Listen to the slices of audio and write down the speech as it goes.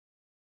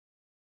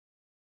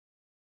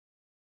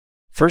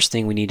First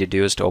thing we need to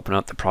do is to open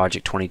up the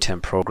Project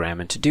 2010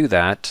 program, and to do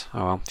that,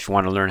 if you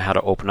want to learn how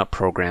to open up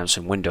programs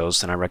in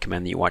Windows, then I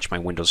recommend that you watch my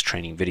Windows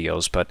training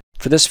videos. But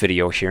for this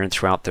video here and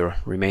throughout the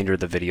remainder of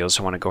the videos,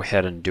 I want to go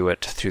ahead and do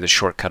it through the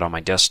shortcut on my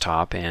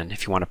desktop. And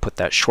if you want to put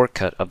that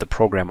shortcut of the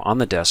program on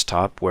the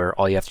desktop, where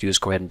all you have to do is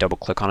go ahead and double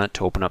click on it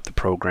to open up the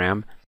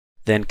program,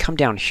 then come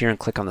down here and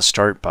click on the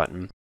Start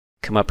button,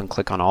 come up and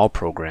click on All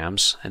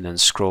Programs, and then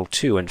scroll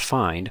to and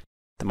find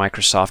the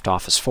Microsoft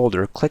Office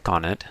folder, click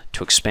on it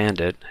to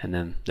expand it, and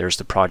then there's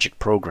the project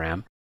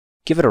program.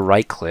 Give it a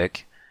right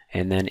click,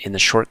 and then in the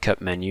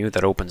shortcut menu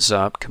that opens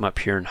up, come up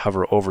here and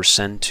hover over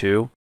Send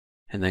To,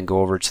 and then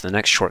go over to the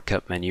next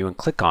shortcut menu and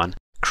click on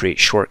Create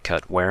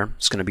Shortcut, where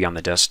it's going to be on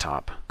the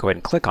desktop. Go ahead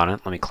and click on it.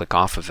 Let me click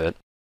off of it,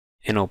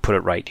 and it'll put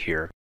it right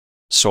here.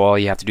 So all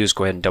you have to do is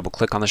go ahead and double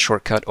click on the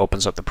shortcut,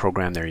 opens up the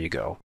program, there you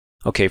go.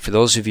 Okay, for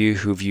those of you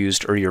who've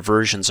used earlier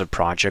versions of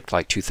Project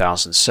like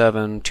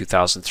 2007,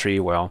 2003,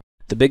 well,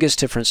 the biggest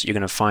difference you're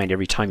going to find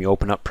every time you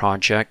open up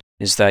Project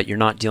is that you're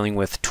not dealing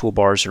with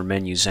toolbars or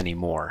menus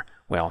anymore.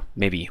 Well,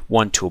 maybe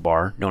one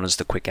toolbar, known as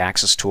the Quick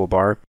Access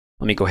Toolbar.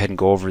 Let me go ahead and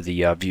go over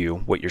the view,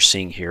 what you're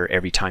seeing here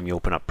every time you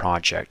open up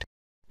Project.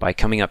 By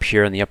coming up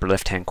here in the upper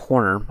left-hand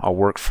corner, I'll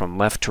work from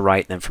left to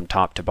right and then from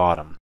top to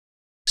bottom.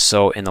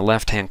 So in the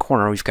left-hand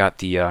corner, we've got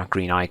the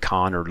green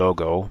icon or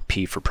logo,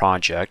 P for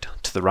Project.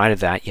 To the right of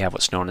that, you have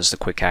what's known as the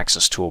Quick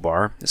Access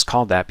Toolbar. It's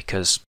called that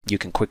because you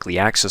can quickly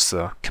access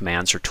the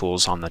commands or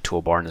tools on the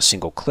toolbar in a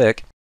single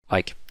click,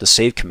 like the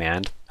Save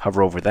command.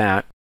 Hover over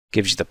that,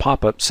 gives you the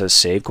pop-up, says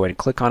Save. Go ahead and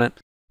click on it.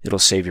 It'll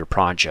save your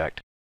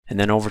project. And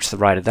then over to the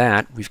right of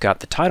that, we've got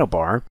the title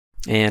bar.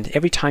 And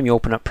every time you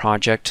open up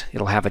Project,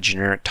 it'll have a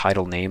generic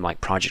title name like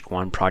Project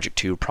 1, Project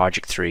 2,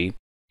 Project 3.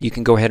 You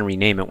can go ahead and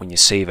rename it when you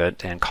save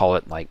it and call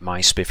it like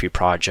My Spiffy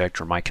Project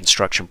or My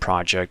Construction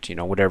Project, you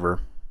know, whatever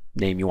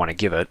name you want to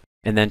give it.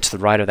 And then to the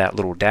right of that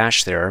little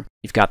dash there,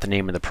 you've got the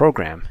name of the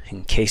program.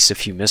 In case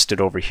if you missed it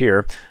over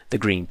here, the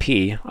green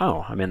P,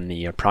 oh, I'm in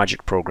the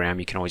project program,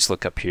 you can always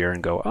look up here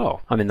and go,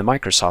 oh, I'm in the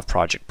Microsoft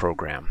project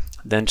program.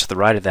 Then to the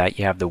right of that,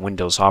 you have the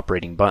Windows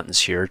operating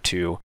buttons here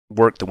to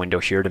work the window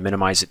here to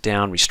minimize it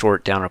down, restore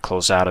it down, or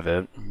close out of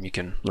it. You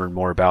can learn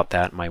more about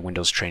that in my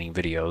Windows training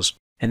videos.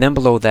 And then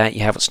below that,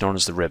 you have what's known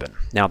as the ribbon.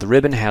 Now, the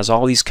ribbon has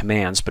all these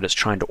commands, but it's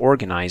trying to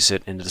organize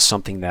it into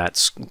something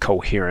that's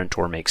coherent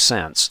or makes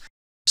sense.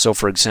 So,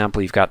 for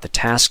example, you've got the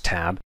Task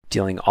tab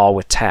dealing all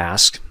with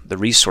tasks, the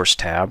Resource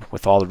tab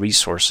with all the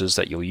resources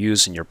that you'll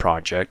use in your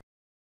project,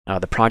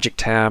 the Project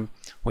tab,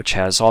 which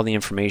has all the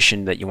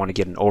information that you want to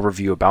get an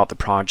overview about the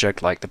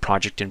project, like the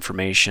project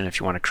information if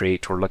you want to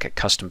create or look at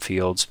custom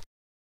fields,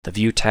 the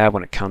View tab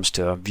when it comes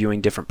to viewing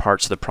different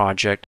parts of the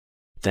project,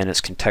 then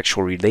its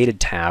contextual related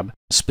tab,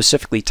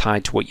 specifically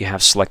tied to what you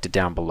have selected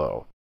down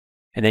below.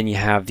 And then you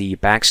have the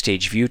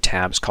Backstage View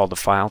tabs called the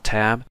File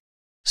tab.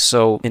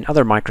 So in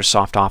other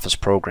Microsoft Office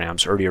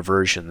programs, earlier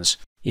versions,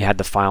 you had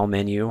the File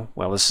menu.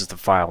 Well, this is the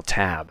File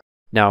tab.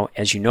 Now,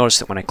 as you notice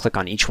that when I click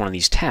on each one of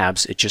these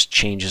tabs, it just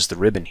changes the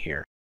ribbon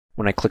here.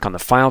 When I click on the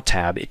File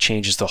tab, it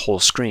changes the whole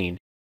screen,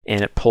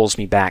 and it pulls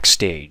me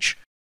backstage.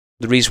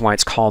 The reason why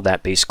it's called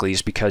that basically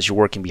is because you're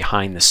working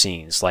behind the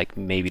scenes, like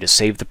maybe to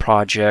save the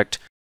project,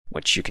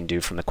 which you can do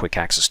from the Quick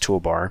Access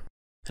Toolbar.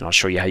 And I'll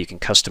show you how you can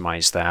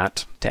customize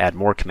that to add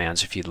more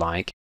commands if you'd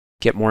like.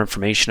 Get more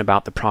information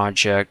about the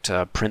project,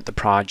 print the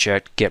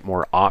project, get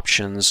more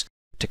options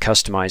to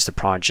customize the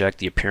project,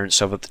 the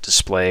appearance of it, the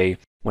display,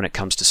 when it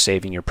comes to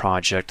saving your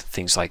project,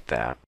 things like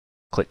that.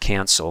 Click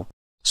Cancel.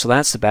 So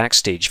that's the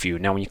Backstage view.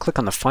 Now when you click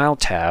on the File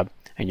tab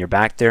and you're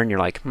back there and you're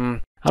like, I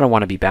don't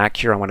want to be back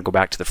here, I want to go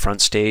back to the front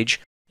stage,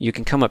 you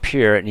can come up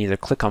here and either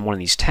click on one of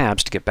these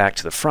tabs to get back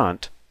to the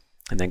front,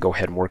 and then go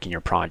ahead and work in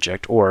your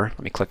project, or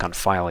let me click on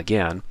File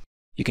again.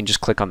 You can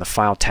just click on the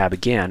File tab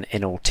again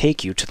and it will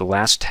take you to the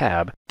last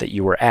tab that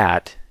you were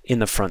at in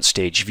the front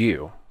stage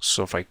view.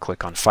 So if I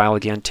click on File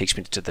again, it takes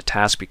me to the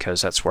task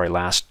because that's where I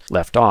last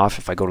left off.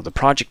 If I go to the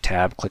Project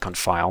tab, click on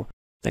File,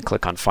 then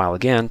click on File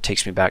again, it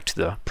takes me back to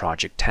the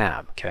Project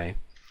tab. Okay,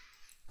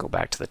 go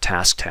back to the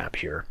Task tab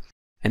here.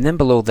 And then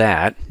below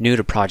that, new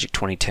to Project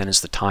 2010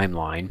 is the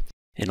timeline,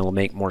 and it'll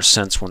make more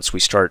sense once we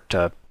start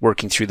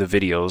working through the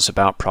videos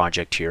about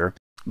Project here.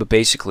 But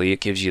basically, it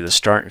gives you the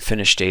start and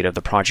finish date of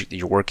the project that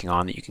you're working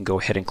on that you can go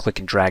ahead and click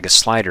and drag a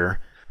slider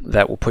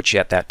that will put you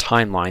at that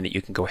timeline that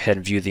you can go ahead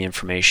and view the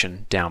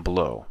information down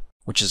below.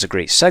 Which is a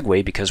great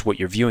segue because what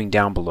you're viewing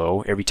down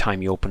below, every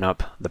time you open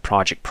up the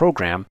project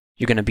program,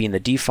 you're going to be in the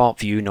default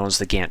view known as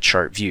the Gantt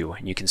Chart view.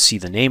 And you can see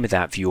the name of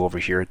that view over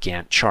here,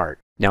 Gantt Chart.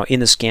 Now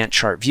in this Gantt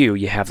Chart view,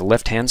 you have the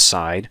left-hand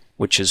side,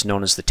 which is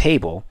known as the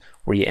table,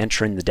 where you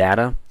enter in the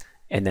data,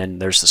 and then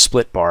there's the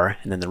split bar,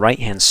 and then the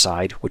right-hand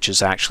side, which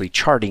is actually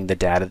charting the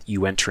data that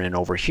you enter in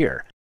over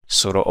here.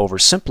 So to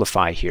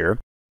oversimplify here,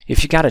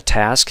 if you got a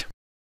task,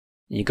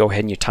 you go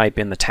ahead and you type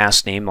in the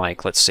task name,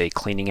 like let's say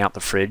cleaning out the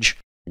fridge.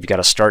 You've got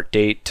a start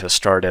date to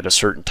start at a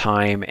certain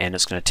time, and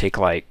it's going to take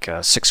like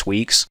 6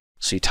 weeks.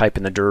 So you type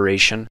in the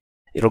duration.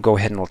 It'll go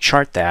ahead and it'll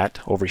chart that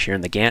over here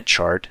in the Gantt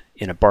chart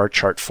in a bar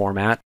chart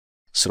format.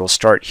 So it'll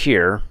start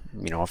here.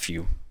 You know, if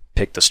you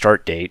pick the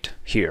start date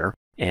here.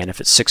 And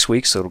if it's 6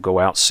 weeks, it'll go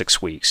out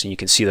 6 weeks. And you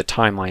can see the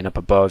timeline up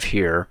above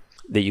here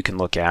that you can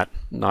look at,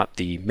 not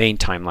the main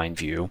timeline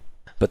view,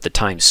 but the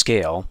time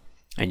scale.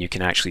 And you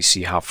can actually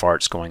see how far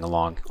it's going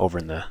along over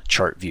in the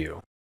chart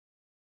view.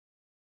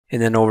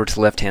 And then over to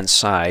the left-hand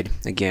side,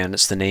 again,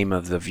 it's the name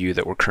of the view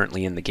that we're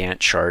currently in the Gantt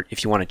chart.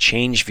 If you want to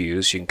change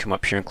views, you can come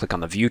up here and click on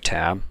the View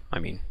tab. I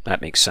mean, that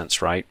makes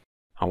sense, right?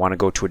 I want to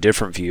go to a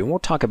different view, and we'll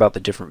talk about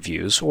the different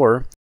views.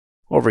 Or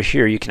over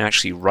here, you can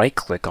actually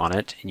right-click on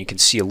it, and you can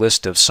see a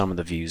list of some of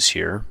the views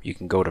here. You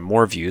can go to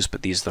more views,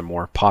 but these are the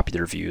more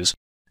popular views.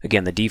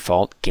 Again, the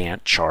default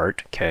Gantt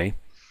chart, okay?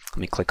 Let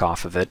me click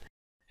off of it.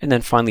 And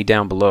then finally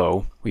down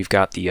below, we've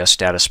got the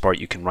status bar.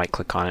 You can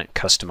right-click on it,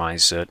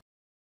 customize it.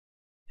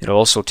 It'll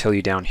also tell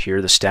you down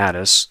here the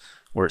status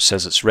where it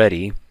says it's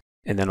ready,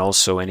 and then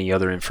also any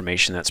other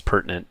information that's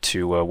pertinent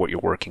to what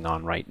you're working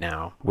on right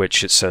now,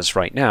 which it says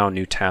right now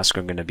new tasks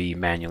are going to be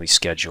manually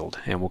scheduled,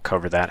 and we'll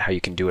cover that, how you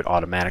can do it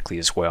automatically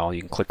as well.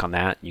 You can click on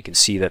that, and you can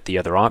see that the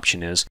other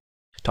option is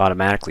to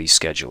automatically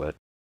schedule it.